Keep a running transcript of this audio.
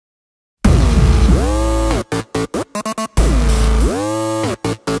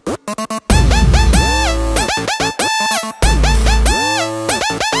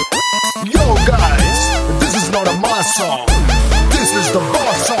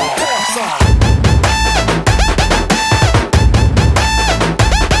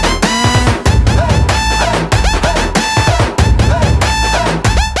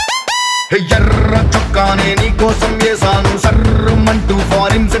చేశాను సర్రమంటూ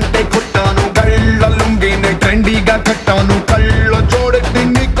ఫారిన్స్ అంటే కొట్టాను కళ్ళ లుంగిని ట్రెండీగా కట్టాను కళ్ళ చూడెట్టి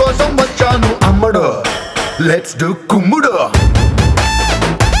నీ కోసం వచ్చాను అమ్మడు let's do కుమ్ముడు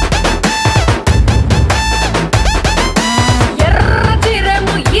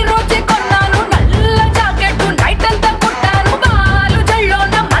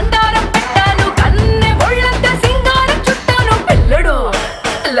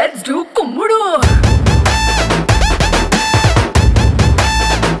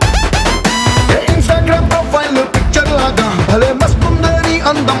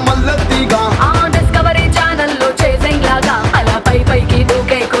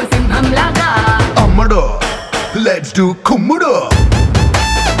Let's do Kummudu.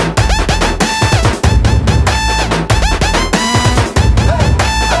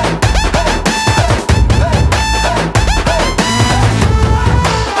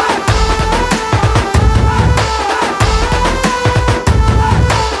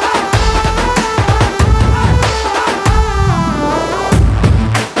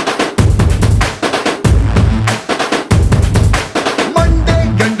 Monday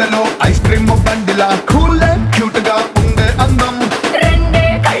gandalo ice cream bandila cool cute ga unde andam rende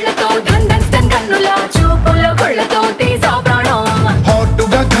kallato dhandan kannula choopula kollato teesa pranam hot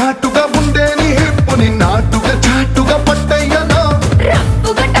ga ghat ga unde ni hip ni naatu ga chaatu ga pattayana rough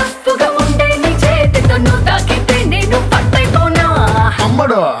ga tough ga unde ni chethito nu taakite nenu pattaypona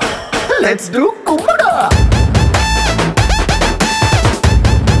ammadu let's do kummudu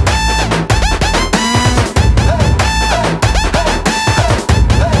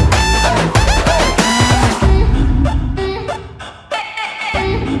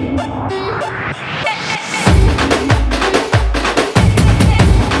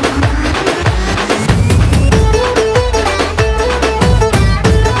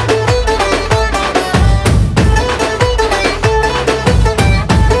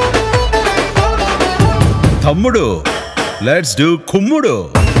తమ్ముడు let's do కుమ్ముడు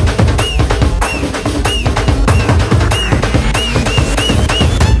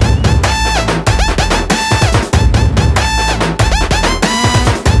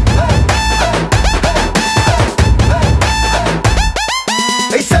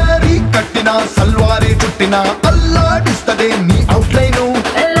sorry కట్టినా సల్వారీ చుట్టినా అల్లాడిస్తదే నీ outline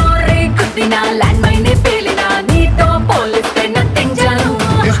lorry కుట్టినా land మైనే పేలినా నీతో పోలిస్తే nothing Janu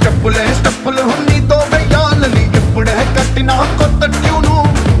స్టెప్పులు నీతో వెయ్యాలని ఎప్పుడే కట్టినా కొత్త ట్యూను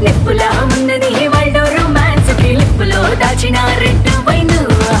నిప్పులా ఉన్నది వరల్డ్ రొమాన్స్ కి లిప్పులో దాచిన రెడ్ వైన్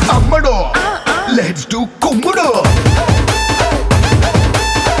అమ్మడు లెట్స్ డు కుమ్ముడు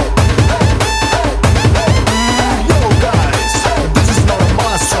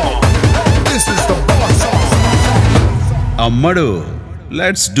అమ్మడు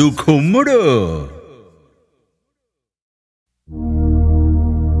let's do కుమ్ముడు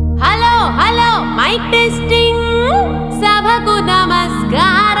hello hello mic testing సభకు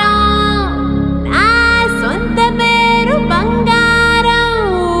నమస్కారం నా సొంత పేరు బంగారం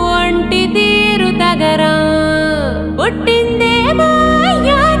ఒంటి తీరు తగరం పుట్టిందేమో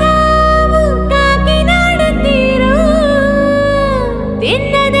యానాము కాకినాడ తీరు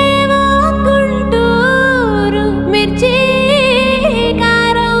తిన్నదేమో గుంటూరు మిర్చి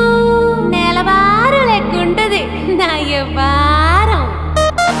కారం నెలవారు లెక్కుంటది నా యవ్వారం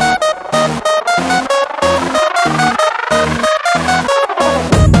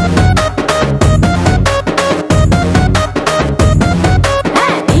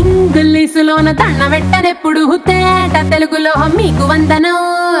ఇంగ్లీషులోన దండ పెట్టనెప్పుడు తేట తెలుగులో మీకు వందనం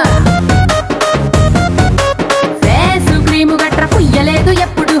ఫేసు క్రీము గట్ర పుయ్యలేదు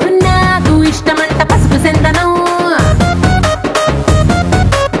ఎప్పుడు నాకు ఇష్టమంట పసుపు సెందనం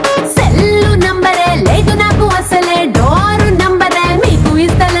సెల్లు నంబరే లేదు నాకు అసలే డోరు నంబరే మీకు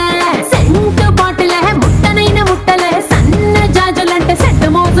ఇస్తలే సెంటు బాటిలే ముట్టనైన ముట్టలే సన్న జాజులంటే సెట్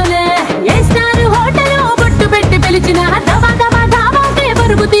మోజులే ఏ స్టార్ హోటల్ బొట్టు పెట్టి పిలిచిన దవా దవా దావాకే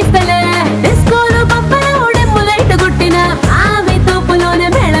పరుగు తీస్తలే డిస్కోలు పప్పలు డెమ్ము లైట్ గుట్టిన ఆమె తోపులోనే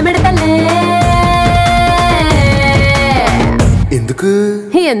మేళమెడతలే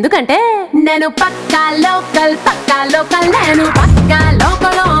ఎందుకంటే నేను పక్కా లోకల్ నేను పక్కా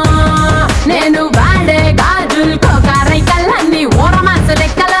లోకల్ నేను వాడే గాజులు కోకారైకల్ అన్ని ఊరమాసు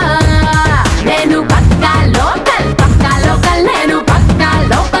లెక్కల నేను పక్కా లోకల్ నేను పక్కా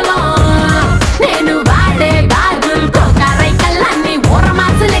లోకల్ నేను వాడే గాజులు కోకారైకల్ అన్ని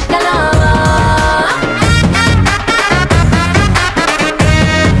ఊరమాసు లెక్కల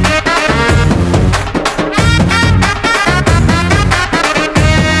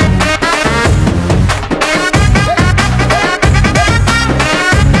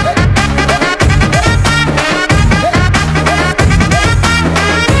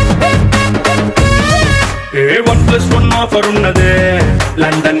 2+1 ఆఫర్ ఉన్నదే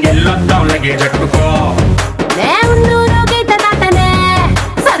లండన్ ఎల్లొద్దాం లగేజ్ అట్టుకో దేవుళ్ళూరు గీత దాటనే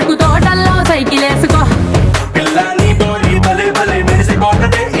సరుకు తోటల్లో సైకిల్ వేసుకో పిల్లని బోడి భలే భలే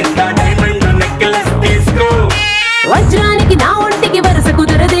మెరిసిపోతదే ఇంత డైమండ్ నెక్లెస్ తీసుకో వజ్రానికి నా ఒంటికి వరుస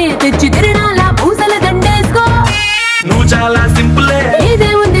కుదరదే తెచ్చి తిరణాల పూసల దండేసుకో నువ్వు చాలా సింపులే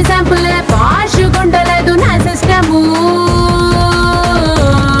ఇదే ఉంది శాంపులే పాష్ కొండలేదు నా సిస్టము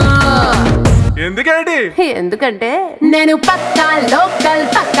ఎందుకంటే నేను పక్కా లోకల్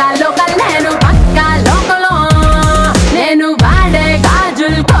నేను పక్కా లోకల్ నేను వాడే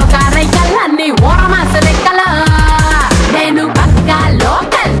గాజులు కోకారైకల్ అన్ని ఓరమాస లెక్కల నేను పక్కా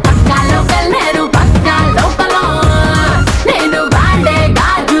లోకల్ నేను పక్కా లోకల్ నేను వాడే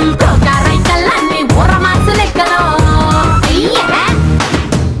గాజులు కోకారైకల్ అన్ని ఓరమాస లెక్కల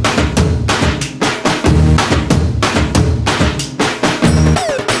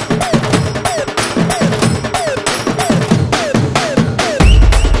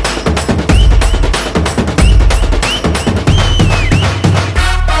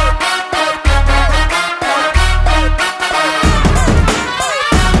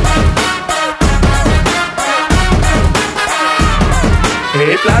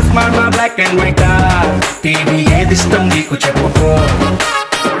plasma black and white TV ఏది ఇష్టం నీకు చెప్పుకో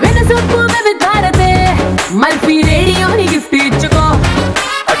వెనసొప్పు భారతే మల్పీ రేడియోని గిఫ్ట్ ఇచ్చుకో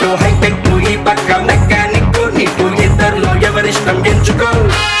అటు హైటెక్ ఈ పక్క మెకానిక్ నీకు ఇద్దరులో ఎవరిష్టం ఎంచుకో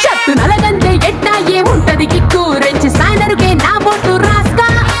షట్టు నలగంటే ఎట్టా ఏముంటది కిక్కు రెంచి సాయనరుకే నా బొట్టు రాస్తా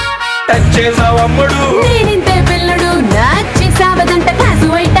టచ్ చేసావు అమ్ముడు నేనింతే పిల్లడు నచ్చి సావదంట క్లాసు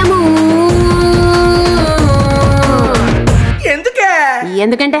ఐటము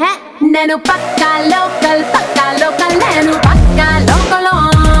ఎందుకంటే నేను పక్కా లోకల్ నేను పక్కా లోకల్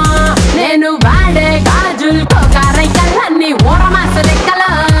నేను వాడే గాజులు కోకారైకల్ అన్ని ఓరమాస లెక్కల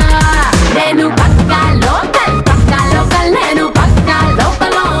నేను పక్కా లోకల్ నేను పక్కా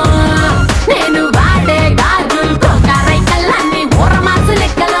లోకల్ నేను వాడే గాజులు కోకారైకల్ అన్ని ఓరమాస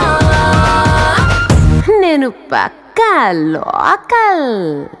లెక్కల నేను పక్కా local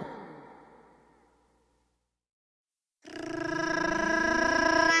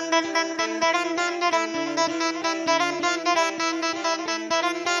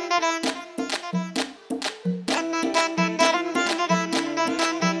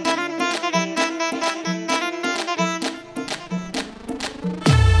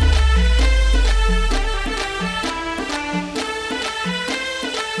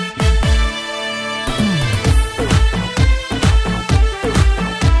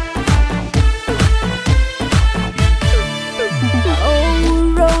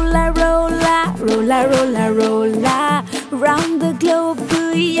Rola rola round the globe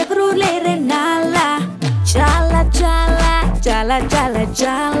ఎవరు లేరే నాలా చాలా చాలా చాలా చాలా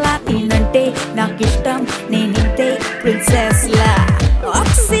చాలా నేనంటే నాకిష్టం నేనింతే ప్రిన్సెస్ లా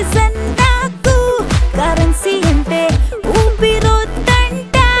ఆక్సిజన్ నాకు కరెన్సీ అంటే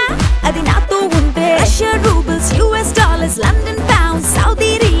ఊపిరొద్దంట అది నాతో ఉంటే Russia roubles US dollars London pounds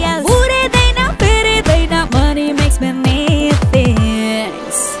Saudi రియల్స్ ఊరేదైనా పేరేదైనా money makes me need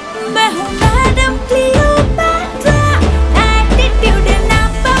things मैं हूँ मैडम क्लियोपैट्रा एटीट्यूड ना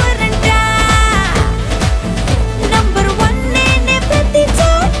पावर अंटा नंबर 1 నేనే ప్రతి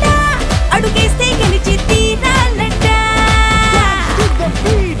చోట అడుగేస్తే గెలిచి తీరాలంట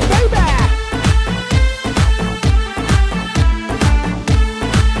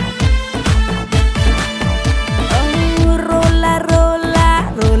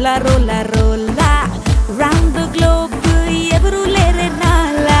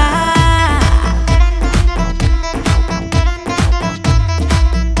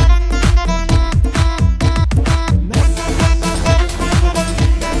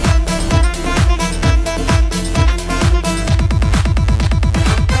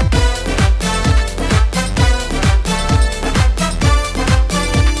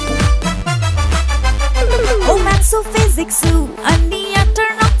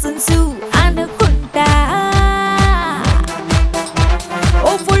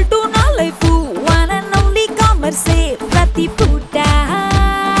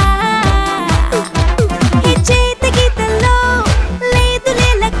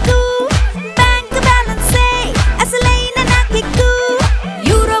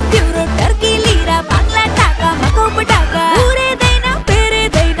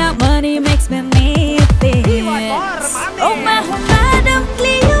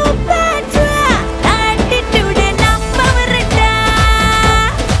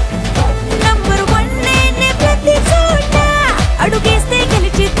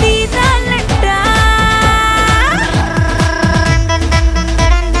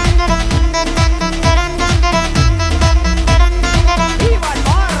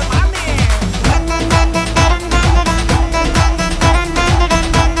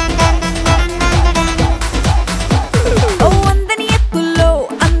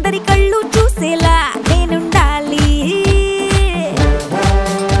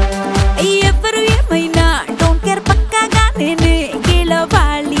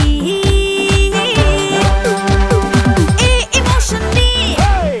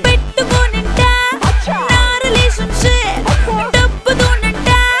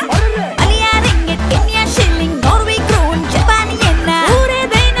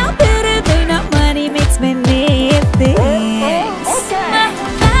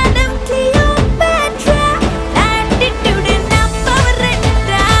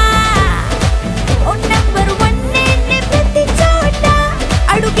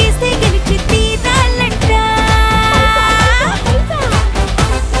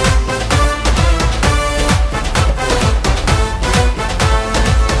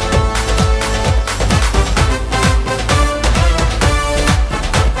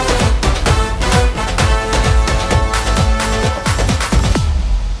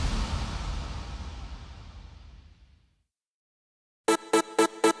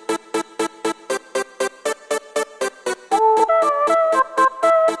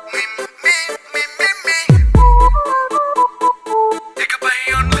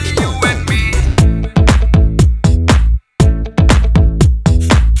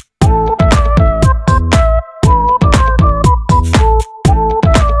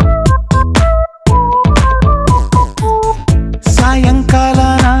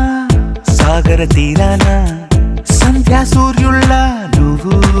సాగర తీరాన సంధ్యా సూర్యుళ్ళ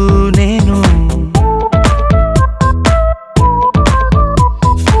నువ్వు నేను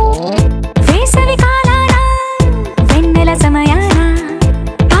వేసవి కాలాన వెన్నెల సమయాన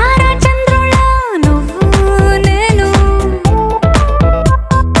తారా చంద్రుళ్ళ నువ్వు నేను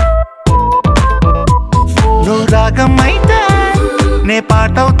నువ్వు రాగం అయితే నే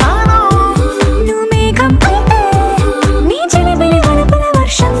పాటవుతాను నువ్వు మేఘం అయితే నీ చిలిపిలి వలపుల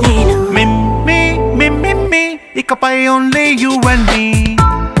వర్షం నేను మిమ్మి మిమ్మి ఇకపై ఓన్లీ యు అండ్ మీ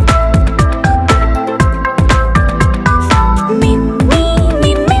మిమ్మి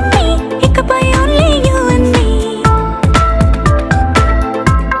మిమ్మి ఇకపై ఓన్లీ యు అండ్ మీ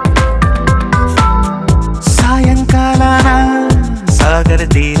సాయంకాలాన సాగర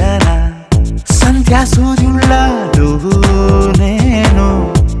తీరాన సంధ్యా సూర్యుళ్ళ నువ్వు నేను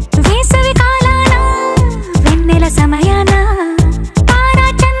వేసవి కాలాన వెన్నెల సమయాన తారా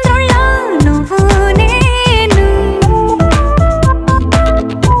చంద్రుళ్ళ నువ్వు నేను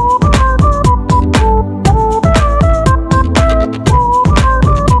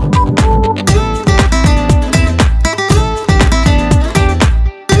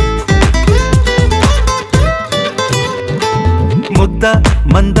ముద్ద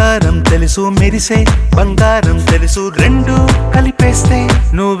మందారం తెలుసు మెరిసే బంగారం తెలుసు రెండు కలిపేస్తే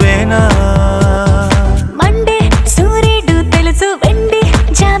నువ్వేనా మండే సూర్యుడు తెలుసు వెండి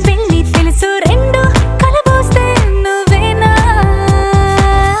జాబిల్లి తెలుసు రెండు కలబోస్తే నువ్వేనా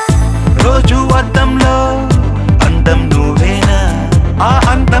రోజు అద్దంలో అందం నువ్వేనా ఆ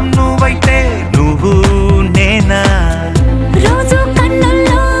అందం నువ్వైతే నువ్వు నేనా రోజు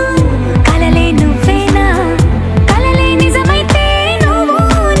కన్నుల్లో కలలే నువ్వేనా కలలే నిజమైతే నువ్వు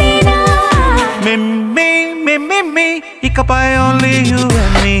నేనా మిమ్మి మిమ్మి ఇకపై ఓన్లీ యు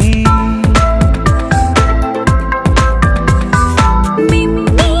అండ్ మీ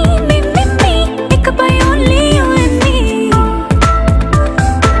మిమ్మి మిమ్మి ఇకపై ఓన్లీ యు అండ్ మీ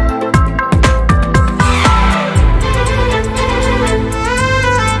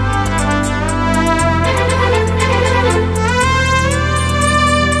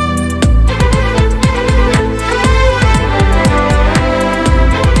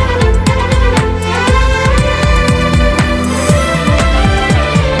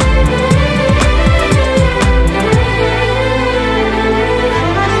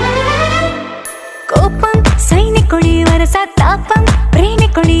కోపం సైనికుడి వరస తాపం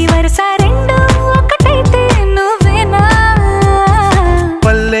ప్రేమికుడి వరస రెండు ఒకటైతే నువ్వేనా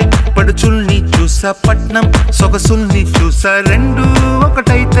పల్లె పడుచుల్ని చూసా పట్నం సొగసుల్ని చూసా రెండు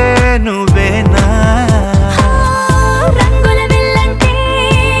ఒకటైతే నువ్వేనా రంగుల విల్లంటే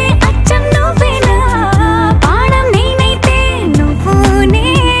అచ్చం నువ్వేనా బాణం నేనైతే నువ్వు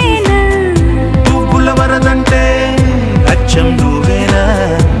నేనా పువ్వుల వరదంటే అచ్చం నువ్వేనా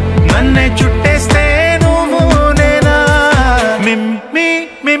నన్నే చుట్టేస్తే నువ్వు నేనా మిమ్మి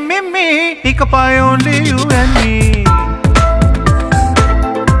మిమ్మి ఇకపై ఓన్లీ యు అండ్ మీ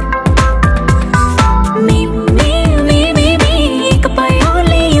మిమ్మి మిమ్మి ఇకపై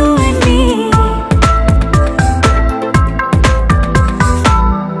ఓన్లీ యు అండ్ మీ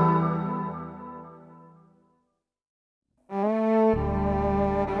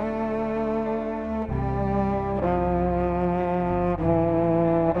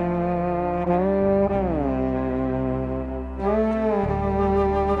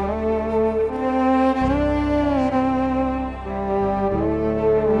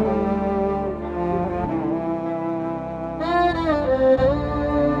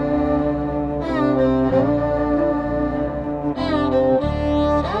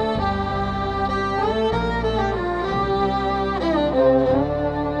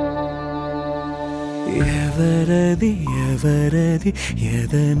ఎవరది ఎవరది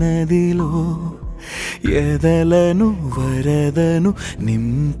ఎదనదిలో ఎదలను వరదను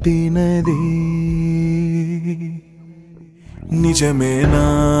నింపినది నిజమేనా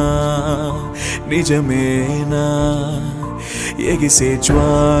నిజమేనా ఎగిసే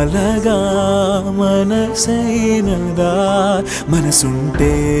జ్వాలగా మనసైనదా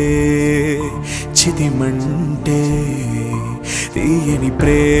మనసుంటే చితిమంటే తీయని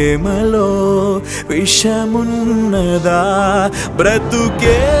ప్రేమలో విషమున్నదా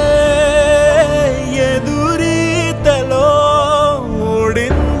బ్రతుకే ఎదురీతలో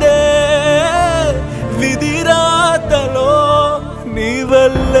ఓడిందే విధిరాతలో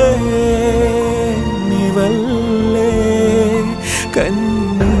నీవల్లే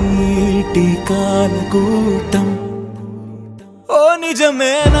కన్నీటి కాలకూటం ఓ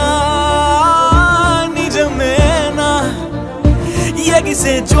నిజమేనా నిజమేనా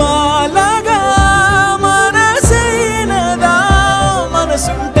ఎగిసే జ్వాలగా మనసైనదా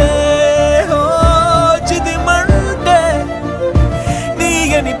మనసుంటే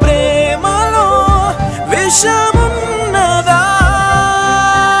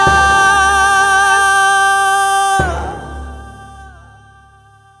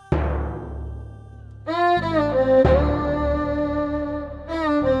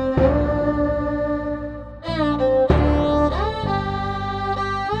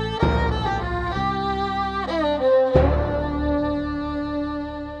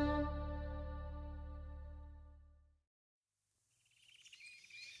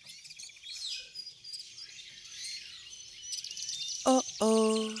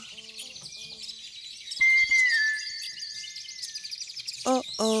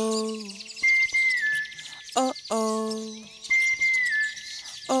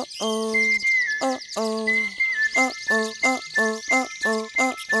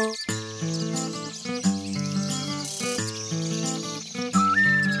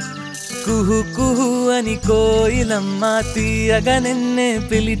కుహు కుహు అని కోయిలమ్మ తీయగా నిన్నే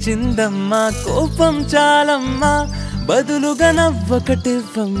పిలిచిందమ్మా కోపం చాలమ్మా బదులుగా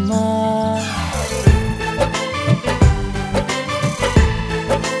నవ్వొకటివ్వమ్మా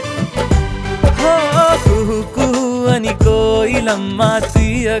కుహు కుహు అని కోయిలమ్మ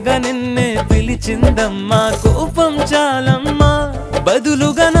తీయగా నిన్నే పిలిచిందమ్మా కోపం చాలమ్మా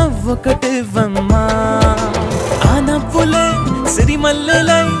బదులుగా నవ్వొకటివ్వమ్మా ఆ నవ్వులే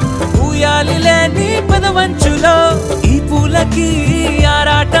సిరిమల్లెలై ఊయాలిలే నీ పదవంచులో ఈ పూలకి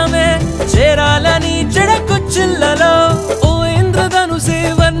ఆరాటమే చేరాలని చెడకొచ్చిల్లలో ఓ ఇంద్రధనుసే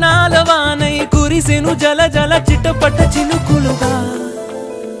వర్ణాల వానై కురిసెను జల జల చిటపట చినుకులుగా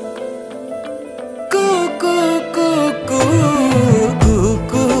కూ కూ కూ కూ కూ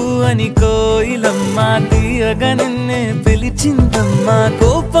కూ అని కోయిలమ్మ తీయగా నిన్నే పిలిచిందమ్మా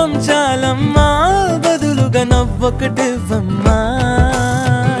కోపం చాలమ్మా బదులుగా నవ్వొకటివ్వమ్మా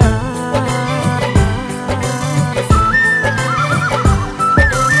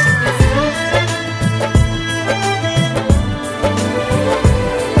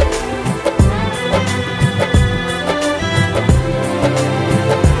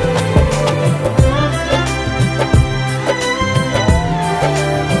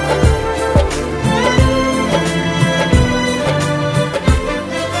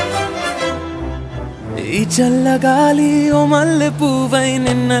చల్లగాలి ఓ మల్లె పువ్వై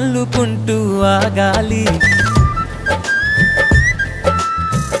నిన్నల్లుకుంటూ ఆగాలి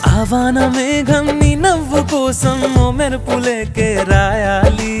ఆవాన మేఘం నీ నవ్వు కోసం ఓ మెరుపులేకే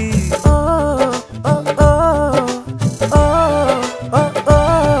రాయాలి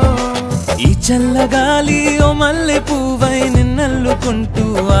ఈ చల్లగాలి ఓ మల్లె పువ్వై నిన్నల్లుకుంటూ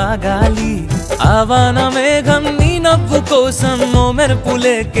ఆగాలి ఆవాన మేఘం నీ నవ్వు కోసం ఓ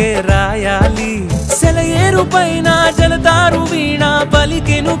మెరుపులేకే రాయాలి సెలయేరు పైన జలతారు వీణ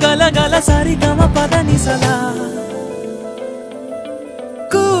పలికెను గలగల సరిగమ పదనిసలా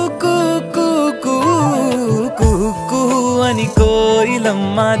కూ కూ కూ కూ కూ కూ అని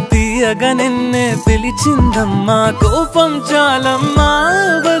కోయిలమ్మ తీయగా నిన్నే పిలిచిందమ్మా కోపం చాలమ్మా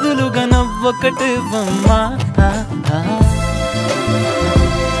బదులుగా నవ్వొకటివ్వమ్మా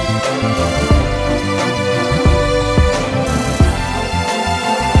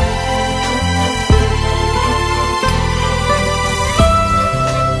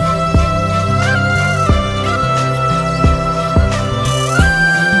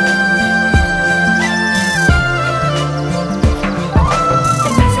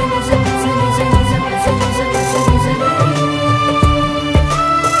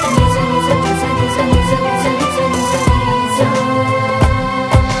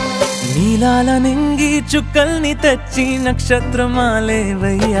నీలాల నింగి చుక్కల్ని తెచ్చి నక్షత్రమాలే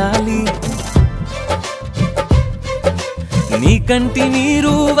వెయ్యాలి నీ కంటి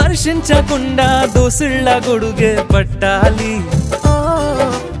నీరు వర్షించకుండా దోసిళ్ళ గొడుగే పట్టాలి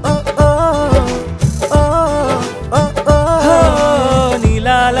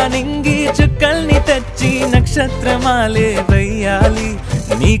నీలాల నింగి చుక్కల్ని తెచ్చి నక్షత్రమాలే వెయ్యాలి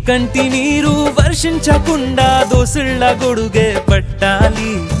నీ కంటి నీరు వర్షించకుండా దోసిళ్ళ గొడుగే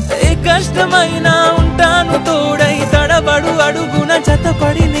పట్టాలి ఏ కష్టమైనా ఉంటాను తోడై తడబడు అడుగున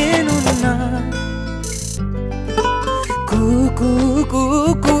జతపడి నేనున్నా కూ కూ కూ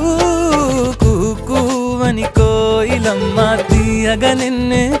కూ కూ కూ అని కోయిలమ్మ తీయగా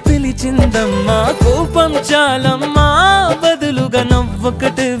నిన్నే పిలిచిందమ్మా కోపం చాలమ్మా బదులుగా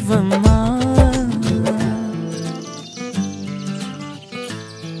నవ్వొకటివ్వమ్మా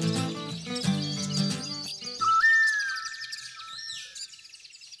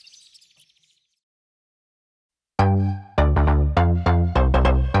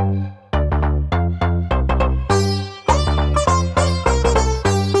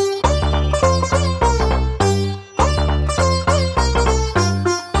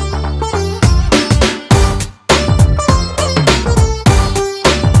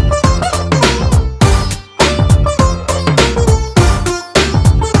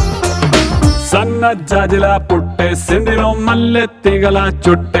జాజిలా పుట్టేసిందిరో మల్లె తీగల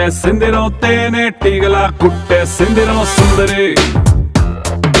చుట్టేసిందిరో తేనె టీగల కుట్టేసిందిరో సుందరి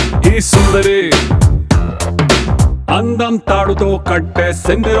ఈ సుందరి అందం తాడుతో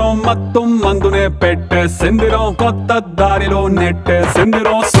కట్టేసిందిరో మత్తు మందునే పెట్టేసిందిరో కొత్త దారిలో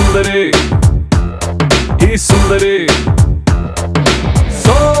నెట్టేసిందిరో సుందరి ఈ సుందరి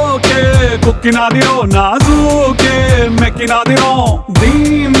కుక్కినాదిరో నాజూకే మెక్కినాదిరో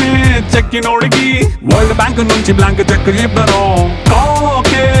దీన్నే చెక్కినోడికి వరల్డ్ బ్యాంక్ నుంచి బ్లాంక్ చెక్ ఇవ్వరు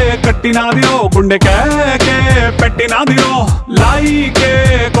కాకే కట్టినాదిరో గుండె కేకే పెట్టినాదిరో లైకే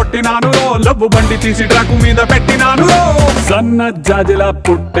కొట్టినాను లవ్వు బండి తీసి ట్రాకు మీద పెట్టినాను సన్న జాజిలా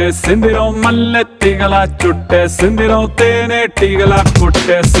పుట్టే సిందిరో మల్లె తీగల చుట్టే సిందిరో తేనె తీగల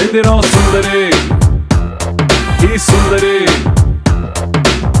కొట్టే సిందిరో సుందరి ఈ సుందరి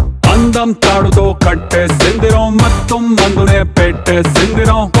అందం తాడుతో కట్టే సిందిరో మొత్తం మందునే పెట్టే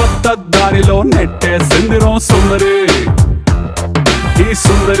సిందిరో కొత్త దారిలో నెట్టే సిందిరో సుందరి ఈ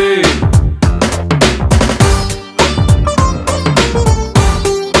సుందరి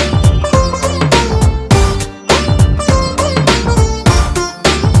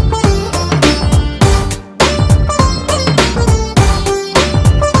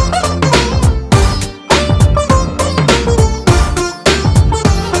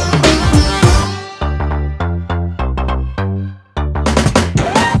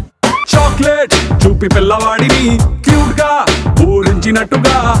చూపి పిల్లవాడిని క్యూట్ గా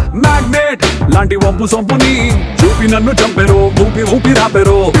ఊరించినట్టుగా మ్యాగ్నెట్ లాంటి వంపు సొంపుని చూపి నన్ను చంపెరు ఊపి ఊపి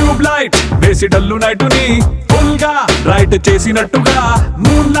రాపెరు ట్యూబ్ లైట్ వేసి డల్లు నైట్ ని ఫుల్ గా రైట్ చేసినట్టుగా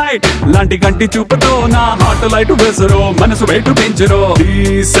మూన్ లైట్ లాంటి కంటి చూపుతో నా హార్ట్ లైట్ వేసరు మనసు వెయిట్ పెంచరు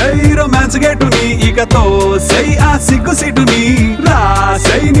సై రొమాన్స్ గేటుని ఇకతో సై ఆ సిగ్గు సీటుని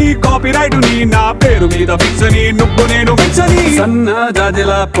రాసై నీ కాపీ రైట్ ని నా పేరు మీద ఫిక్స్ అని నువ్వు నేను ఫిక్స్ అని సన్న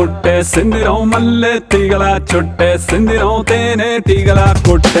జాజిలా పుట్టే సిందిరం మల్లె తీగల చుట్టే సిందిరం తేనె తీగల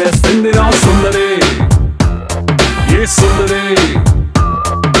కొట్టే సిందిరం సుందరి ఈ సుందరి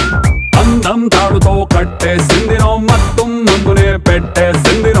అందం తాడుతో కట్టే సిందిరం మొత్తం ముందునే పెట్టే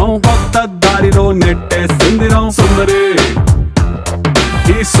సిందిరం కొత్త దారిలో నెట్టే సిందిరం సుందరి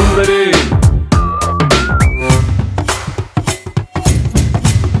ఈ సుందరి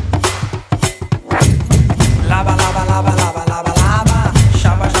Lava lava lava lava lava lava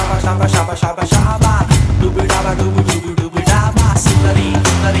shaba shaba shaba shaba shaba shaba dubi daba dubi dubi dubi daba sundari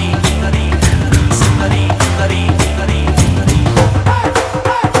sundari sundari sundari sundari sundari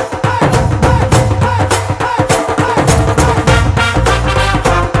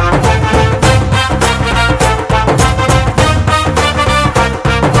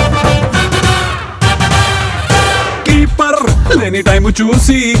లేని టైము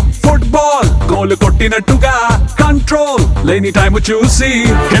చూసి ఫుట్బాల్ గోల్ కొట్టినట్టుగా కంట్రోల్ లేని టైము చూసి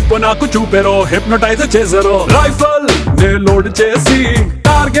హిప్ నాకు చూపెరో హిప్నోటైజ్ చేసారో rifle నే load చేసి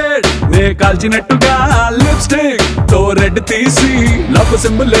target నే కాల్చినట్టుగా lipstick తో రెడ్ తీసి లవ్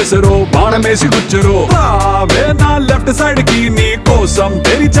సింబల్ వేసారో బాణమేసి గుచ్చరు రావే నా లెఫ్ట్ సైడ్ కి నీ కోసం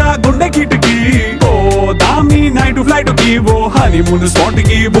తెరిచా గుండె కిటికి ఓ దామి నైట్ ఫ్లైట్ కి ఓ హనీమూన్ స్పాట్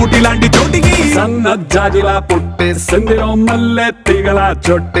కి బూటీ లాంటి చోటికి సన్న జాజిలా పుట్టే సిందిరం మల్లె తీగల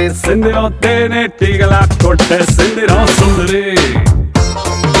చొట్టే సిందిరం తేనె తీగల కొట్టే సిందిరం సుందరి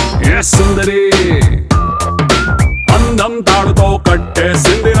ఏ సుందరి అందం తాడుతో కట్టే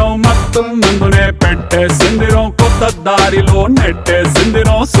సిందిరం మొత్తం ముందునే పెట్టే సిందిరం కొత్త దారిలో నెట్టే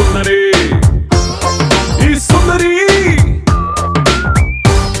సిందిరం సుందరి ఈ సుందరి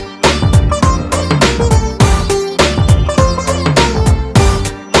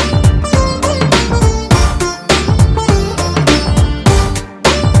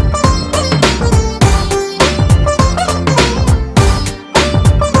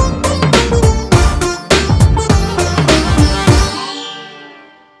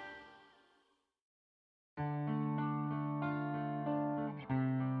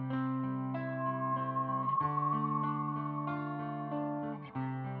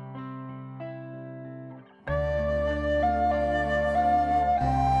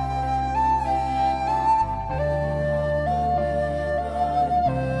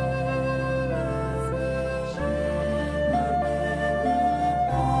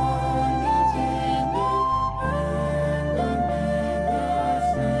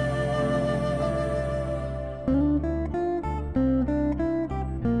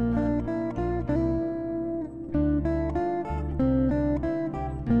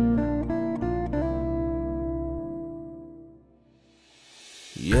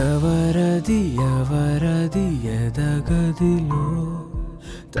ఎవరది ఎవరది ఎదగదిలో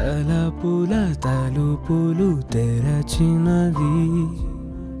తలపుల తలుపులు తెరచినది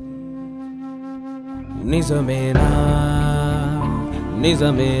నిజమేనా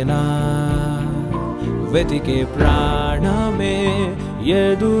నిజమేనా వెతికే ప్రాణమే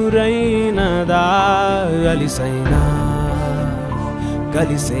ఎదురైనదా అలిసైనా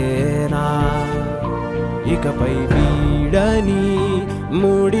కలిసేనా ఇకపై వీడని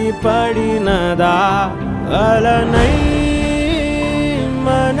ముడిపడినదా అలనై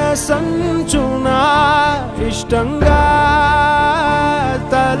మనసంచున ఇష్టంగా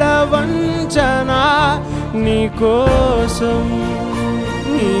తల వంచన నీకోసం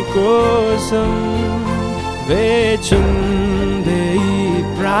నీకోసం వేచిందే ఈ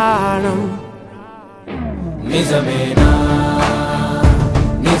ప్రాణం నిజమేనా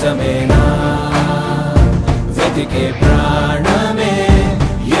నిజమేనా వెతికే ప్రాణమే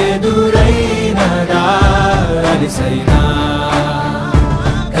ఎదురైనదా అలిసైనా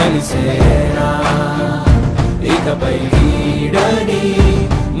కలిసేనా ఇకపై వీడని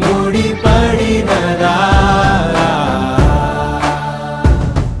ముడిపడినదా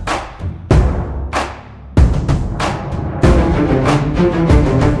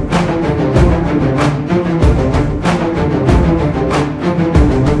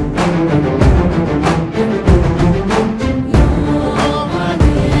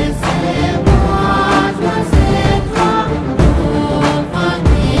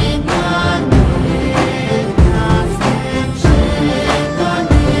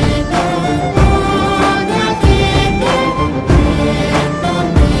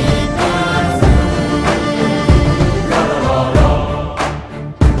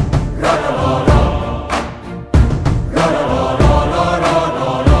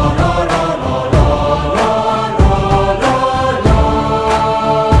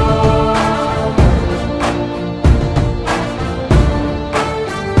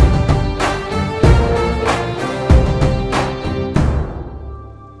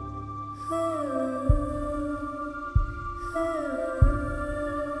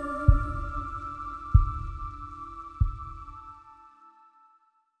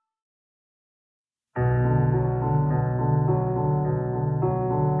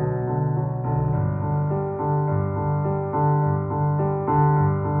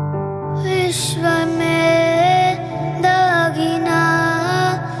విశ్వమే దాగిన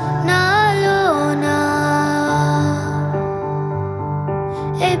నాలోన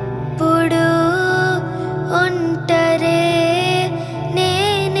ఎప్పుడు ఒంటరి